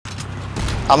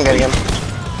I'm getting him.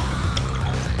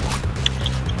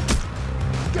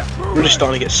 Really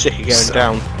starting to get sick of going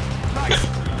down.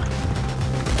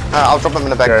 I'll drop him in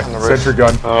the back on the roof. Sentry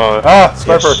gun.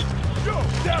 Sniper.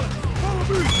 Yes.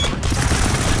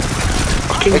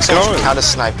 Makes sense to counter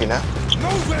snipe, you know?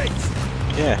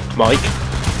 Yeah, Mike.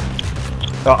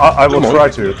 I will try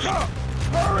to.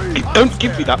 Don't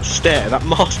give me that stare, that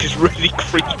mask is really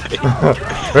creepy.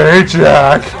 Hey,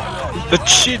 Jack! The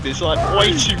chin is like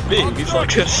way too big, it's like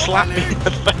gonna slap me in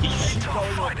the face.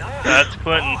 That's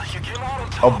Clinton.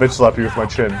 I'll bitch slap you with my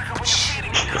chin.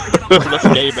 That's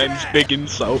game ends, big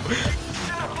insult.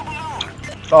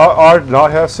 I'd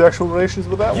not have sexual relations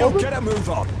with that woman? Get a move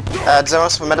on. Does anyone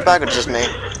else have a medibag or just me?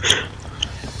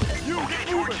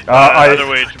 Other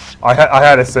way. I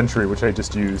had a sentry, which I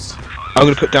just used. I'm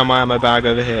gonna put down my ammo bag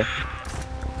over here.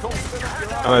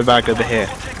 Ammo bag over here.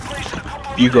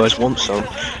 You guys want some?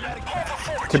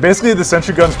 Okay, basically the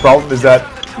sentry gun's problem is that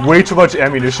way too much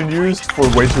ammunition used for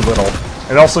way too little.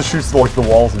 And it also shoots like the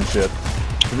walls and shit.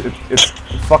 It's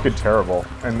fucking terrible.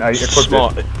 And I equipped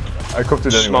it. I equipped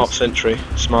it anyways. Smart sentry.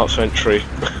 Smart sentry.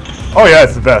 Oh yeah,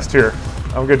 it's the best. Here.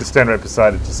 I'm going to stand right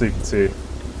beside it just so you can see.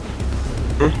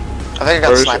 I think I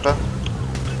got a sniper.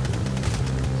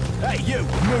 Hey, you,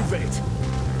 move it.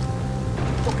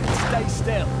 Fucking stay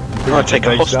still. I'm gonna take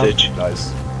a hostage.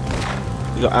 Nice.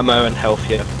 You got ammo and health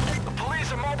here.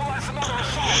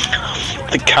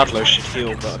 I think Cadlo should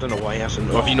heal, but I don't know why he hasn't.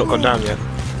 Or have you not gone down yet?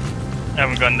 I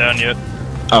haven't gone down yet.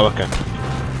 Oh, okay.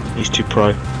 He's too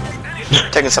pro.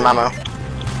 Taking some ammo. I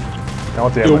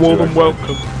want the You're ammo more too, than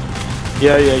welcome.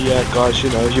 Yeah, guys, you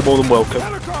know, you're more than welcome.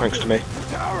 Thanks to me.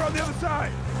 Tower on the other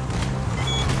side.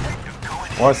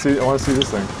 I want to see this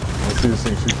thing. I want to see this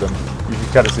thing shoot them. You can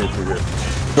kind of see it through here.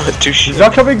 He's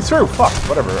not coming through. Fuck.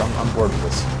 Whatever. I'm bored with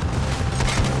this.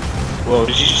 Well,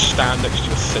 did you just stand next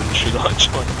to a sentry like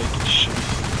trying to make it shoot?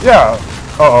 Yeah.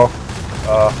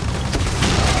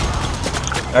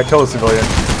 I killed a civilian.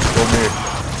 Killed me.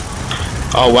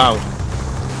 Oh wow.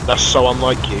 That's so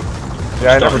unlike you.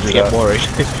 Yeah, I never do get that. worried.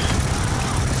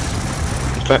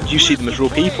 In fact, you see them as real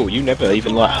people. You never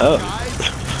even like her.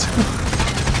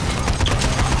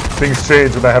 Things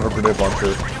change when I have a grenade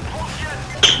launcher.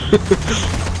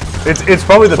 It's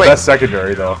probably the best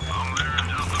secondary though.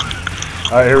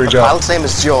 Alright, here we go. The pilot's name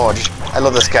is George. I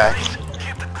love this guy.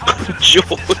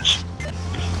 George.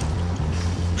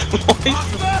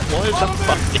 Why is that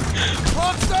funny?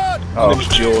 Oh. His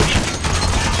name's George.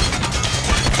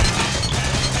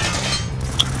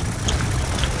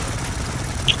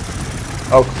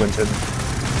 Oh, Clinton.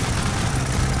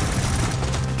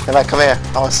 Hey, mate, come here.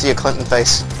 I want to see your Clinton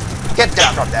face. Get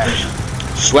down from there.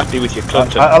 Slap me with your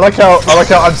Clinton. I like how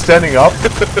I'm standing up.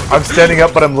 I'm standing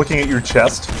up, but I'm looking at your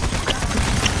chest.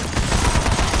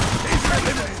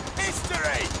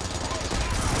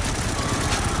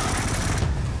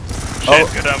 Shit,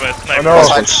 good on my sniper. Oh no,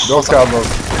 no combos.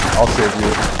 I'll save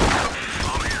you.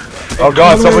 Oh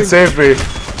god, someone save me.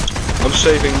 I'm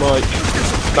saving Mike.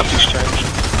 Nothing's changed.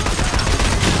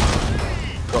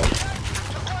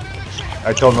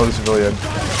 I killed another civilian.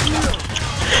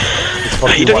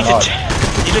 You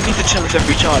don't need to tell us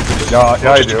every time because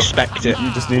yeah, I do. Expect it. You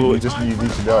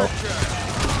need to know.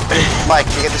 Mike,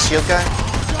 can you get the shield guy?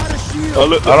 Oh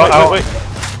look, wait.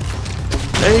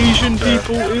 Asian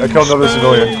people in I killed another space.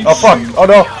 civilian. Oh fuck! Oh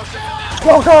no!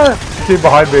 Oh god! He came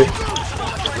behind me.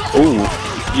 Ooh,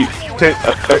 you. Okay,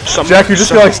 Jack, you're just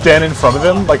gonna like stand in front of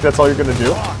him, like that's all you're gonna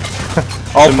do.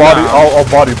 I'll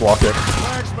body block it.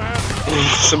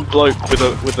 Some bloke with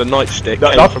a nightstick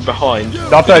came from behind.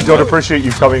 Not that I don't appreciate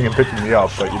you coming and picking me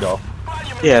up, but you know.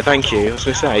 Yeah, thank you. I was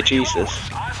gonna say, Jesus.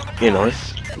 You know,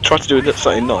 try to do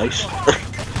something nice.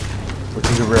 Which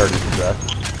is a rarity for Jack.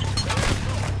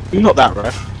 Not that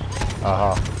rare.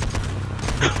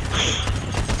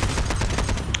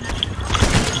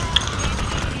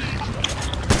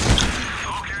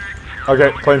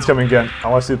 Okay, plane's coming again. I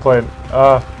want to see the plane.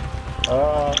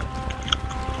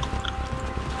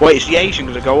 Wait, is the Asian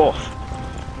gonna go off?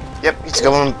 Yep, he's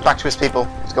going back to his people.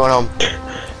 He's going home.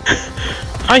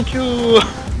 Thank you!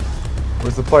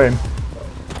 Where's the plane?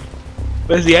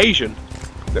 Where's the Asian?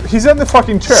 He's in the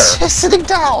fucking chair. He's sitting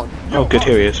down! Oh good,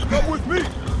 here he is.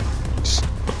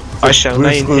 I shall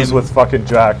name him... with fucking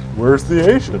Jack. Where's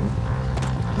the Asian?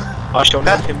 I shall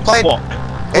name him plane. Quack.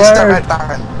 It's the Red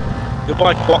Baron.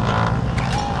 Goodbye, Quack.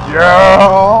 Yeah!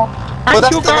 Well,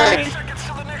 Thank you, that's guys!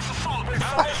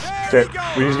 Okay,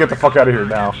 we need to get the fuck out of here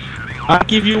now. I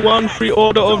give you one free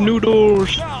order of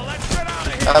noodles.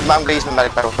 I'm gonna use my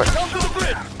medic bag real quick.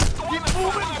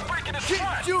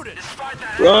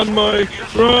 Run, Mike,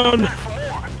 run!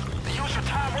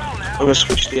 gonna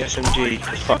switch to the SMG.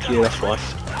 Fuck you, that's why.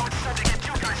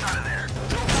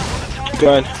 Keep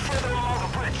going.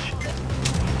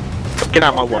 Get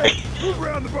out of my way.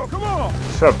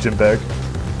 Shut up, gymbag.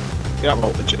 Get out of my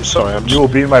way. Sorry, I'm You will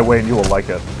be in my way and you will like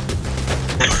it.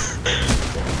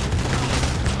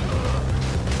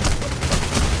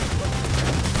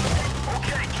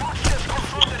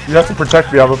 You have to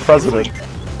protect me, I'm a president.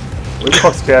 Where the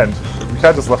fuck's Ken? We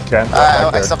can't just left Ken.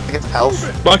 I stopped to get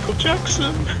health. Michael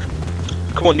Jackson!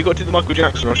 Come on, you gotta do the Michael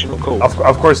Jackson or she's not cool.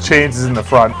 Of course, Chains is in the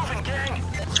front.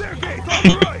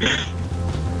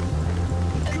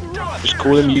 Just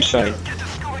call him Usain.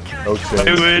 No Chains.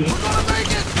 Do it.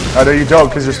 I know you don't,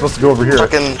 because you're supposed to go over here.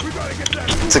 Fucking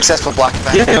successful black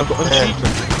man. Yeah, I've got an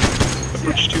achievement. I've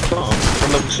reached too far.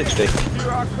 I'm level 60.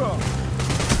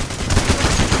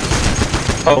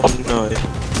 Oh no.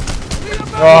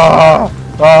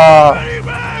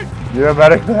 Yeah,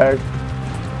 medic bag.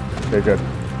 Okay, good.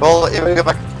 Well, here we go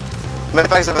back. Medic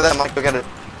bag's over there, Mike, go get it.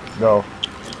 No.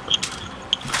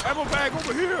 Ammo bag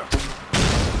over here.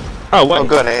 Oh wait. Oh,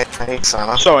 good, I hate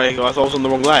Sana. Sorry guys, I was on the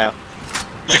wrong layer.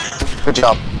 Good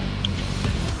job.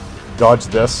 Dodge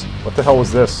this. What the hell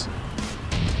was this?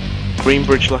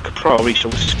 Greenbridge like a pro, reached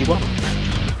level 61.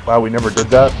 Wow, we never did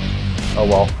that? Oh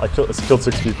well, it's killed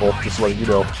 6 people, just letting you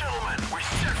know.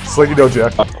 Just letting you know,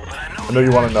 Jack. I know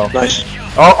you want to know. Nice.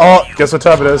 Oh, guess what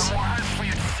time it is?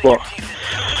 What?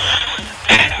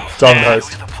 Time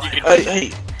Heist.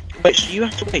 Hey, wait, so you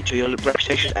have to wait till your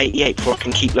reputation's 88 before I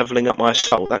can keep leveling up my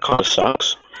assault? That kind of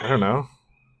sucks. I don't know.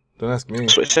 Don't ask me.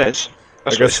 That's what it says.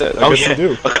 That's I guess what it says. you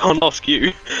do. I can't ask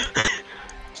you.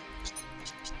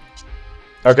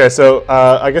 Okay, so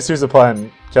I guess here's the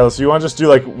plan, Kelly. So you want to just do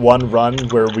like one run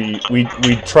where we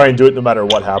try and do it no matter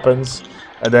what happens,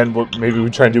 and then maybe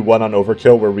we try and do one on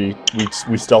overkill where we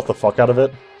stealth the fuck out of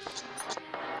it.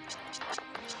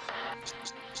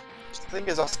 The thing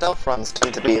is, our stealth runs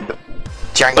tend to be a bit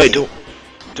janky. Wait,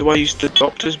 do I use the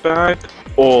doctor's bag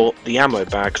or the ammo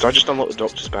bag? Because I just unlocked the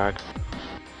doctor's bag.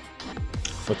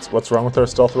 What's wrong with our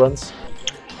stealth runs?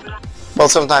 Well,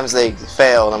 sometimes they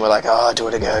fail, and we're like, oh, do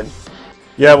it again.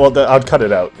 Yeah, well, I'd cut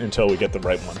it out until we get the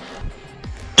right one.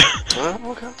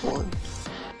 Oh, okay.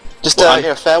 Just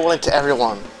fair warning to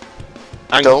everyone.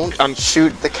 Don't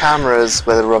shoot the cameras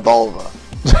with a revolver.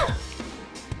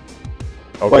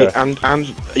 Okay. Wait, and are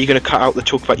you going to cut out the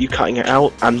talk about you cutting it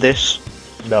out and this?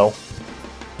 No.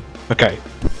 Okay.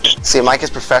 See, Mike is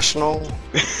professional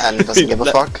and doesn't give a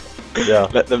fuck. Yeah.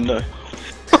 Let them know.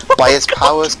 By its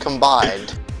powers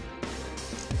combined.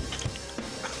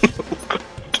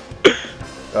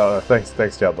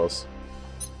 Thanks, Diablos.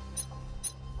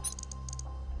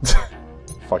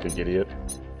 Fucking idiot.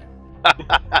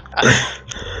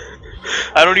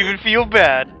 I don't even feel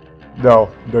bad.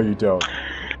 No, you don't.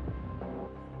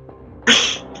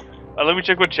 Let me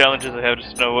check what challenges I have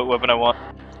just to know what weapon I want.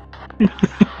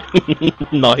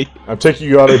 Nice. I'm taking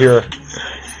you out of here.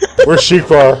 Where's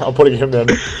Shikar? I'm putting him in.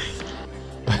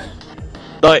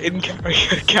 No, I didn't carry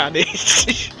a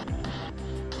cannies.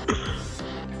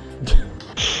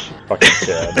 Fucking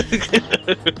Chad.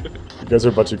 You guys are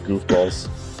a bunch of goofballs.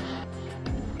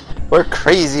 We're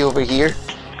crazy over here.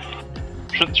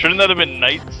 Shouldn't that have been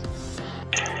knights?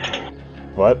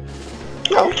 What?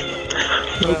 No.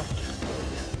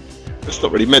 That's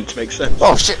not really meant to make sense.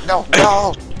 Oh shit, no.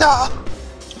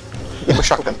 Give a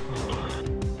shotgun.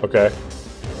 Okay.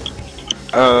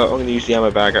 I'm gonna use the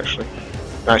ammo bag actually.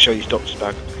 Actually, I'll use doctor's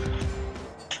bag.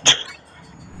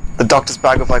 The doctor's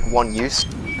bag with like one use.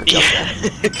 Good job.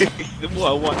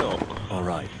 Well, why not?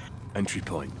 Alright, entry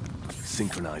point.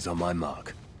 Synchronize on my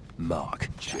mark. Mark.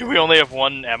 Do we only have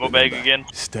one ammo bag again?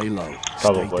 Stay low.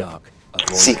 Probably. Stay dark.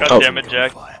 See. God damn it,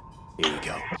 Jack. Here we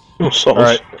go.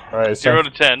 Alright, it's 0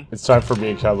 time, to 10. it's time for me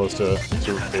and Carlos to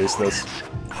base this.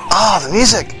 Ah, the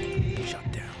music!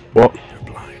 Shut down. What? They're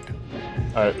blind.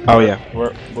 Alright. Oh yeah.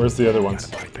 Where's the other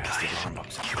ones?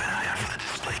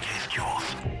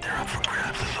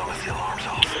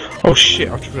 Oh shit!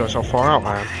 I just realised how far out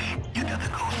I am.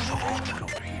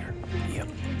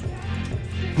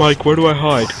 Mike, where do I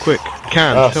hide? Quick,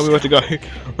 tell me where to go.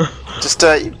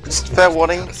 Just fair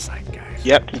warning.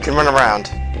 Yep. You can run around.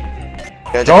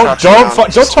 Don't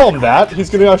tell him that. He's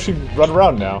gonna actually run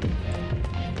around now.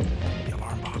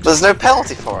 There's no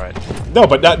penalty for it. No,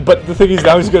 but the thing is,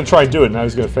 now he's gonna try and do it. Now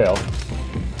he's gonna fail.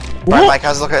 Right, Mike.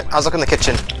 How's it look in the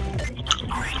kitchen?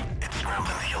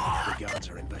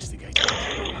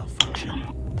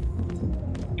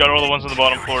 Got all the ones on the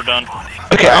bottom floor done.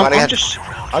 Okay, Right, I'm I'm just.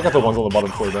 I got the ones on the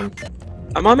bottom floor then.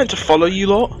 Am I meant to follow you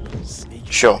lot?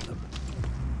 Sure.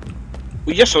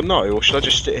 Well, yes or no, or should I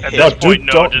just sit At here? No, this point,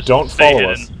 no, don't just don't stay follow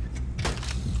hidden. us.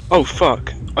 Oh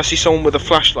fuck! I see someone with a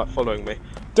flashlight following me.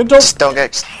 Just don't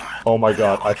get. Oh my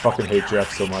god, I fucking hate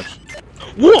Jeff so much.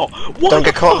 What? What? Don't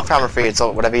get caught in camera feeds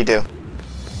or whatever you do.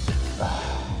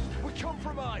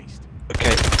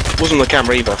 Okay, wasn't on the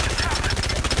camera either.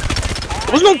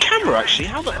 It wasn't on camera actually.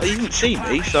 How the? He didn't see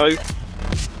me, so.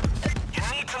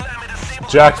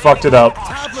 Jack fucked it up.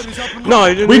 No,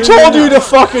 I didn't. We told you to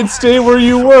fucking stay where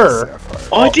you were.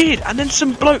 I did, and then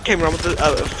some bloke came around with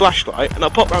a flashlight, and I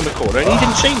popped round the corner, and he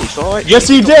didn't see me, so I. Yes,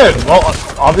 he did. Well,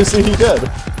 obviously he did.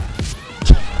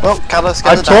 Well, Carlos,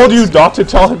 I told you not to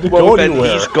tell him to go then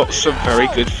anywhere. He's got some very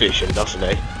good vision, doesn't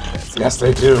he? Yes,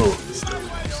 they do.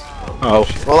 Oh.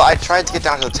 Well, I tried to get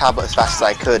down to the tablet as fast as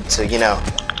I could to, you know,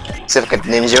 see if I could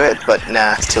ninja it, but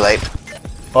nah, it's too late.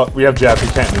 But we have Jeff, we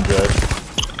can't ninja it.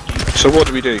 So what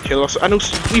do we do? Kill us? And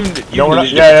also, even No, we're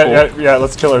not. Yeah,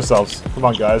 let's kill ourselves. Come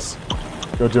on, guys.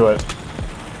 Go do it.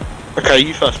 Okay,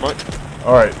 you first, Mike.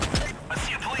 Alright.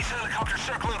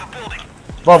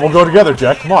 Come on, we'll go together,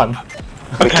 Jack. Come on.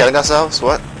 Are we killing ourselves?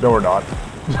 What? No, we're not.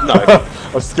 No.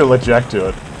 I'm just gonna let Jack do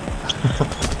it.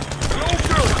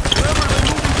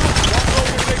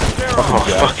 Oh,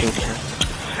 Jack. fucking.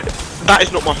 That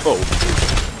is not my fault.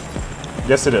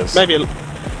 Yes, it is. Maybe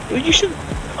you should.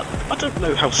 I don't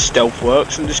know how stealth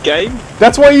works in this game.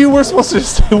 That's why you were supposed to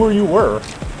stay where you were.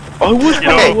 I was. You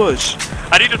know, I was.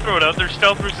 I need to throw it out there.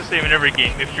 Stealth works the same in every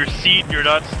game. If you're seen, you're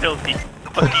not stealthy.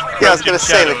 Yeah, I was gonna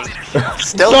say, like,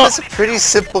 stealth is a pretty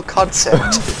simple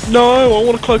concept. No, I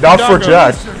want a cloak Not and for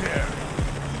dagger. Jack.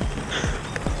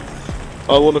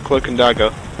 I want a cloak and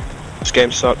dagger. This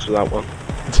game sucks without one.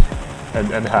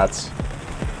 And hats.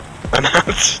 And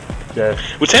hats. Okay.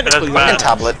 Well, technically, That's bad. And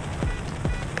tablet.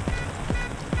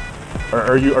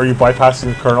 Are you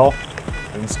bypassing the kernel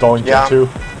and installing Yeah. Gen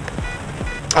 2?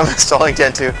 I'm installing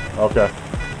Gen 2. Okay.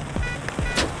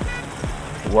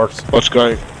 It works. what's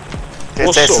going? It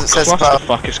What says, sort it says of about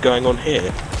clusterfuck is going on here?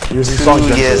 He was installing 2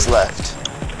 Gen 2. years left.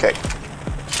 Okay.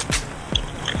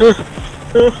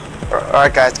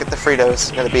 Alright guys, get the Fritos.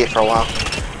 I'm gonna be here for a while.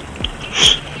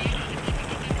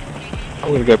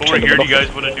 I'm gonna go. Over pretend here, I'm do you not-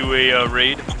 guys want to do a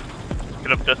raid?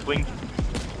 Get up Deathwing?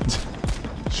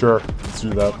 Sure, let's do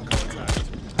that.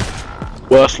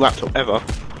 Worst laptop ever.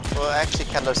 Well, actually,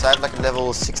 Carlos, I have like a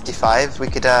level 65. We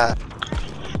could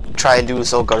try and do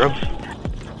Zolgarum.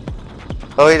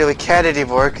 Oh, you know, we can't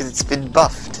anymore because it's been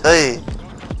buffed. Hey.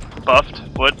 Buffed?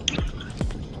 What?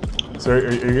 So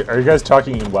are you guys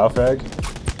talking in WoWfag?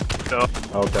 No.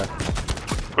 Okay.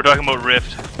 We're talking about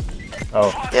Rift.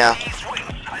 Oh. Yeah.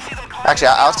 Actually,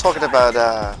 I was talking about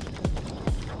The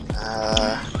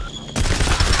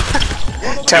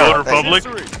Terra. Old Republic?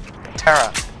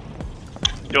 Terra.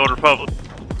 The Old Republic.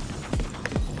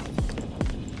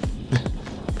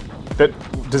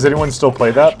 Does anyone still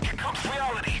play that?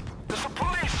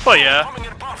 Oh yeah.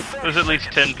 There's at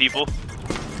least 10 people.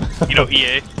 You know,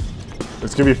 EA.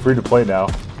 It's gonna be free to play now.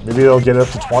 Maybe they'll get it up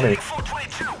to 20.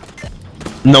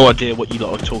 No idea what you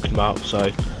lot are talking about.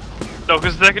 So. No,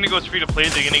 because the second it goes free to play,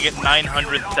 they're gonna get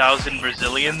 900,000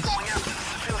 Brazilians.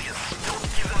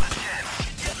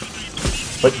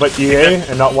 But EA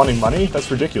and not wanting money?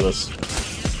 That's ridiculous.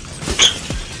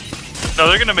 No,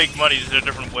 they're gonna make money just in a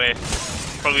different way.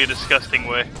 Probably a disgusting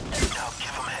way.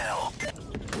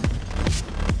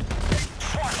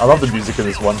 I love the music in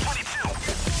this one.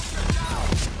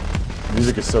 The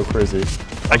music is so crazy.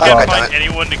 I God, can't damn find it.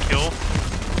 anyone to kill.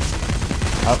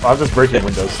 I'm just breaking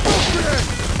windows.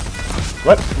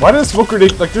 What? Why does smoke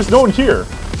grenade? Like, there's no one here.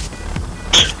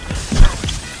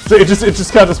 So it just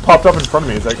kind of just popped up in front of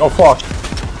me. It's like, oh fuck.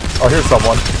 Oh, here's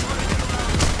someone.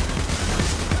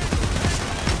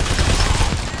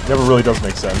 Never really does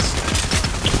make sense.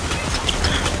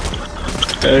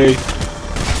 Hey.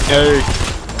 Hey.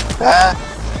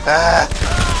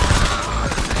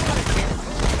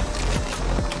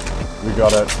 We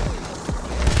got it.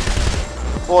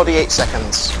 48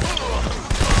 seconds.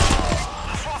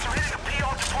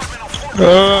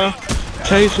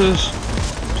 Tasers.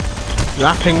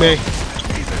 Zapping me.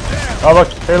 Oh look!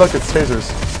 Hey, look! It's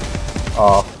tasers.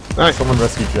 Aw. Nice. Someone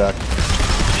rescued Jack.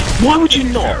 Why would you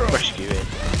not rescue him?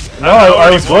 No, I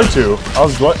was going to.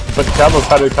 But Camos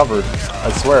had it covered.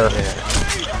 I swear.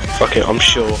 Fuck it, I'm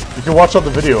sure. You can watch on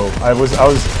the video. I was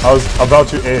about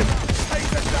to aim,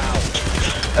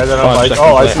 and then I'm 5 like, seconds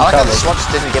oh, I later. see I like how the Camos. SWATs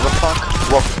didn't give a fuck.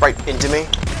 Walked right into me.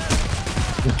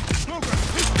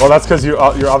 Well, that's because you're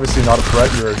obviously not a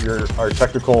threat. You're our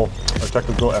technical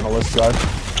analyst guy.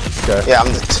 Okay. Yeah,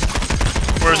 I'm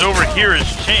Whereas over here is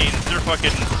chains. They're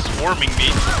fucking swarming me.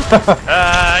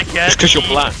 I can't. It's because you're see.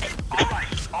 black.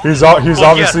 He's Well,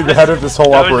 obviously yeah, the head of this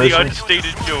whole that operation. was the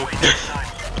unstated joke.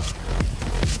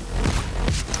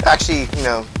 actually, you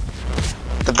know,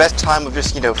 the best time of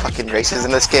just, you know, fucking races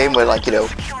in this game where, like, you know,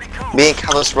 me and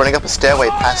Carlos running up a stairway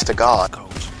past a guard.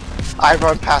 I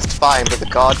run past fine, but the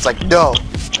guard's like, no!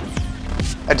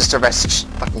 I just arrest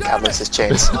fucking Carlos's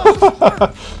chains.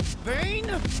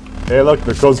 Hey look,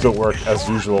 the codes don't work, as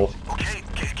usual.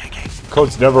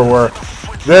 Codes never work.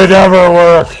 They never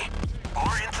work!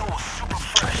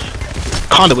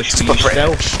 Kinda wish we were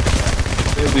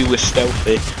stealth. Maybe we were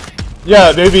stealthy.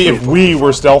 Yeah, maybe if we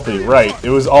were stealthy, right. It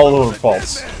was all over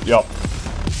faults. Yup.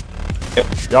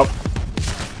 Yup.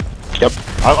 Yep.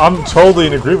 I'm totally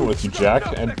in agreement with you, Jack,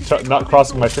 and not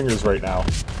crossing my fingers right now.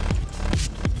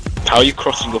 How are you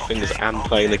crossing your fingers and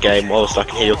playing the game whilst I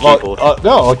can hear your keyboard?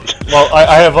 No, well,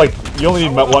 I have like, you only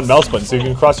need one mouse button, so you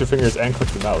can cross your fingers and click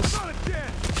the mouse.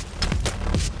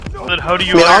 Then how do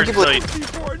you arguably,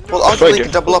 well, arguably you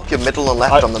can double up your middle and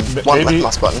left on the one left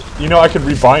mouse button. You know, I could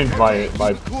rebind my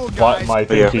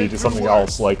pinky to something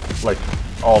else, like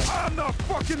Alt.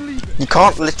 You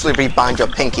can't literally rebind your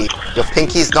pinky. Your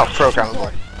pinky's not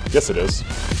programmable. Yes, it is.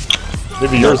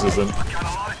 Maybe yours isn't.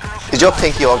 Is your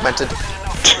pinky augmented?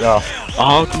 Yeah.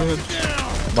 Augment.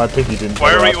 My pinky didn't.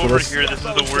 Why are we over here? This is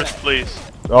the worst place.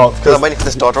 Oh, because I'm waiting for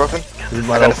this door to open.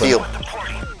 I got a feel.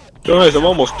 Guys, I'm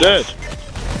almost dead.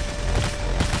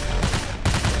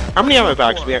 How many ammo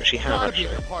bags do we actually have, actually?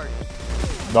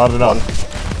 Not enough.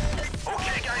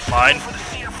 Mine.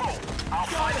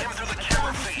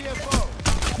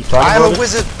 I'm a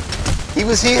wizard! He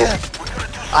was here!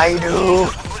 I knew!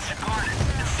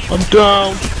 I'm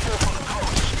down!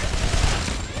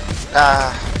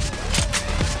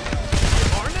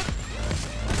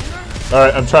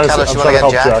 Alright, I'm trying to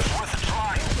help Jack.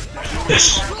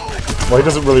 Yes. Well, he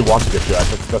doesn't really want to get Jack.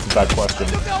 That's a bad question.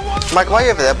 Mike, why are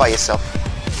you over there by yourself?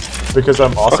 Because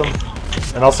I'm awesome.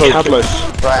 And also... Cadlos.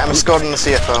 Right, I'm escorting the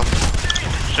CFO.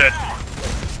 Shit.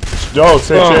 No,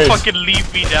 say change. Fucking leave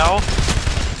me now.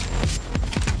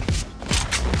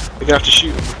 You're gonna have to shoot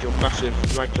him with your massive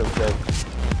magnum gun.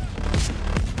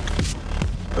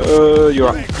 You're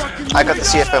up. I got the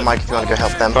CFO, Mike, if you want to go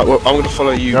help them. Right, well, I'm gonna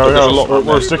follow you, No, but there's a lot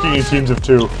we're sticking in teams of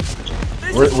 2.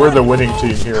 We're the winning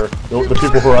team here. The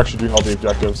people who are actually doing all the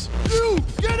objectives.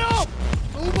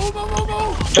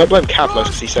 Don't blame Cadlos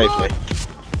because he saved me.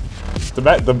 The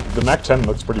Mac 10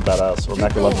 looks pretty badass, or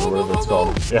Mac 11 or whatever it's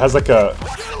called. It has like a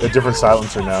different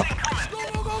silencer now.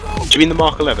 Do you mean the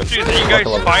Mark 11? Dude, are you guys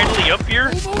finally up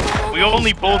here? We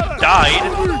only both died.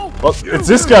 Well, it's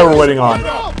this guy we're waiting on.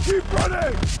 I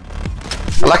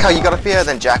like how you got up here,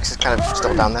 then Jax is kind of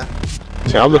still down there.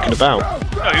 See, I'm looking about.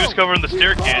 Oh, he was covering the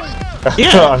staircase.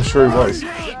 Yeah, I'm sure he was.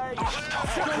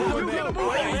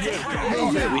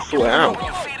 We thought it out.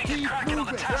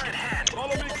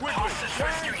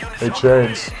 Hey,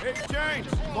 Chains.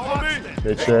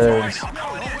 Hey, Chains.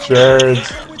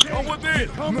 Chains.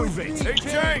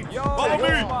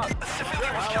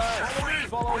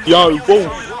 Yo,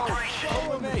 Wolf!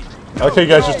 Okay,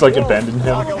 guys, just like abandon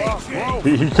him.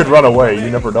 He could run away. You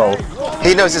never know.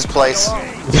 He knows his place.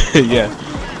 Yeah.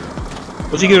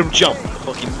 Was he gonna jump the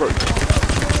fucking rope?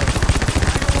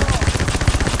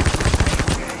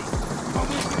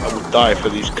 I would die for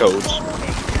these codes.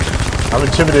 I'm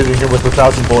intimidating him with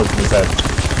 1,000 bullets in his head.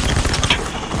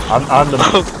 I'm the.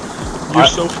 You're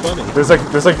so funny. There's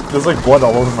like blood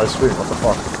all over my screen. What the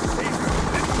fuck?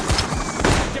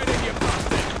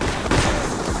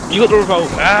 You got the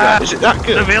revolver. Ah, is it that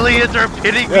good? Civilians are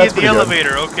pitting me in the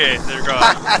elevator. Okay, they're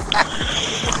gone.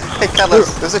 Hey,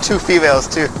 Carlos, those are 2 females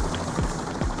too.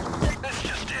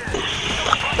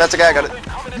 That's a guy, I got it.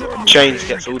 Chains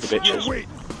gets all the bitches.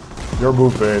 Your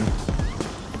move, Bane.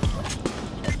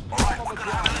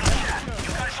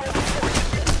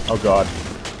 Oh god.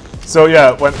 So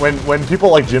yeah, when people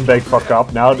like gymbag fuck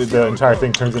up, now the entire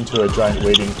thing turns into a giant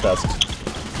waiting fest.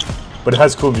 But it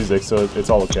has cool music, so it's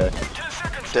all okay.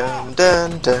 Dun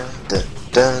dun dun dun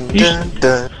dun dun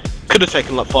dun. Could have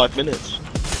taken like 5 minutes.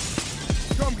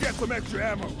 Come get some extra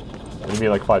ammo. What do you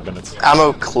mean like 5 minutes?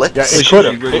 Ammo clips? Yeah, it could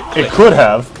have. It could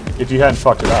have if you hadn't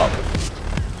fucked it up.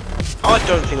 I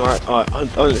don't think I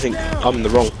don't think I'm in the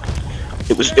wrong.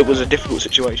 It was a difficult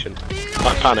situation.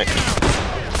 I panicked.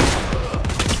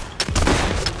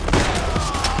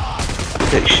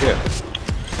 Holy shit.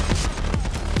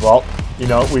 Well, you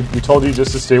know, we told you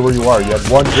just to stay where you are. You had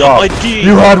one job. I did.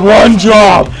 You had one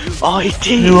job. I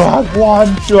did. You had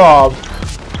one job.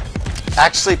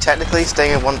 Actually, technically,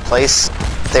 staying in one place,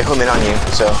 they home in on you,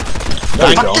 so... No,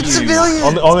 you Fucking don't.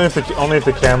 civilian! Only if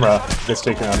the camera gets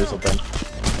taken out or something.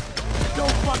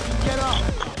 Don't fucking get up.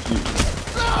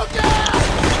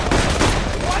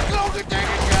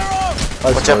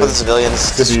 Watch out for the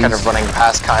civilians, just kind of running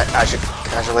past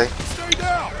casually. Stay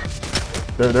down.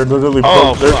 They're literally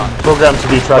they're fuck. programmed to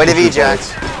be Way to tracking be, Jack.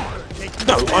 bullets.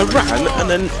 No, I ran and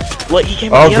then like he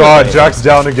came. Oh in the god, elevator. Jack's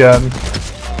down again.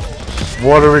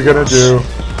 What are we gonna do?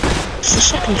 It's the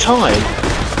second time.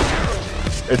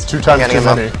 It's 2 times Getting too him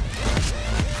up. many.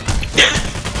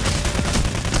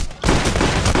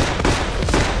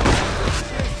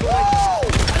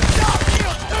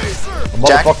 A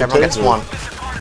Jack, motherfucking everyone gets taser. one.